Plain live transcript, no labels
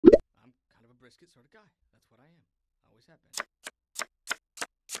price kit sort of guy. That's what I am. I always have been.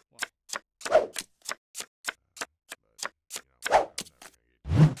 Why?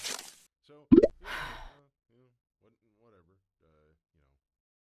 So, whatever.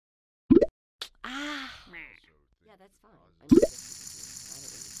 Ah. Also Yeah, think that's fine. I positive- mean, I guess you can do it. I don't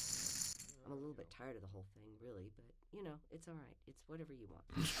really care. I'm a little bit tired of the whole thing, really, but you know, it's all right. It's whatever you want.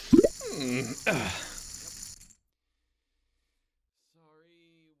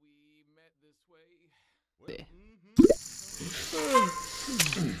 Sorry, we met this way. Well,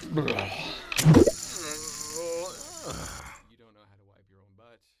 You don't know how to wipe your own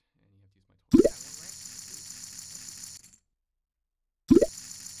butt, and you have to use my toilet.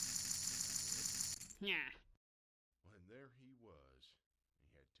 Yeah. Well, and there he was.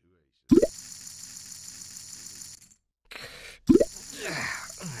 He had 2 aces.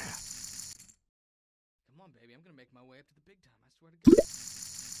 Come on, baby. I'm gonna make my way up to the big time. I swear to God.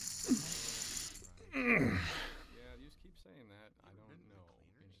 Yeah, you just keep saying that. I don't been to the know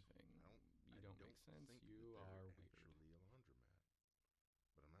cleaners? anything. I You don't make sense. think You that are they're weird. actually a laundromat,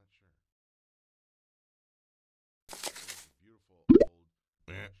 but I'm not sure. There's a beautiful old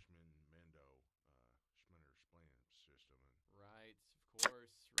Schmin Mendo Schminner Splam system, and Right, of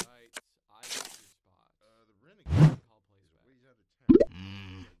course, right. I know your spot. the Renegade Call place is a back. ways out of town.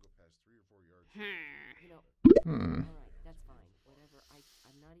 You gotta go past 3 or 4 yards. You know, all right, that's fine. Whatever.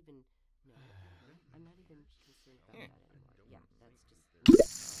 I'm not even. No, I'm not even concerned about that anymore. Yeah, that's just. But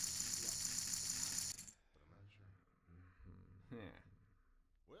I'm not sure. Yeah.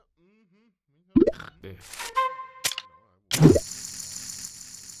 Well, we know.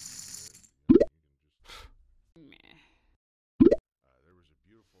 Meh. There was a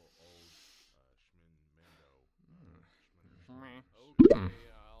beautiful old Schmin Mendo Schminner Meh. Splam Okay,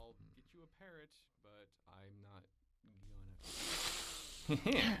 I'll get you a parrot, but I'm not gonna.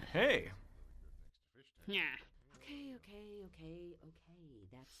 Hey. Yeah. Yeah. Okay.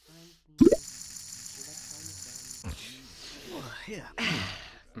 That's fine with me. Sure, that's fine with them. Yeah.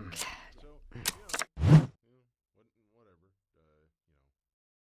 So, whatever. Well,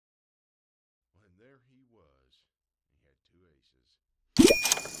 and there he was. He had 2 aces.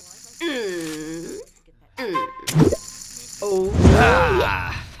 Get that. Oh.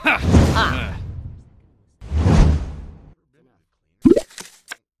 Never been to the cleaners.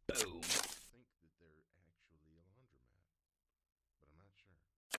 Boom. Think that they're actually a laundromat, but I'm not sure.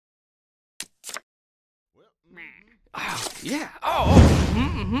 Well, Oh, yeah.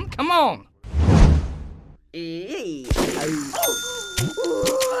 Oh. Come on. Hey.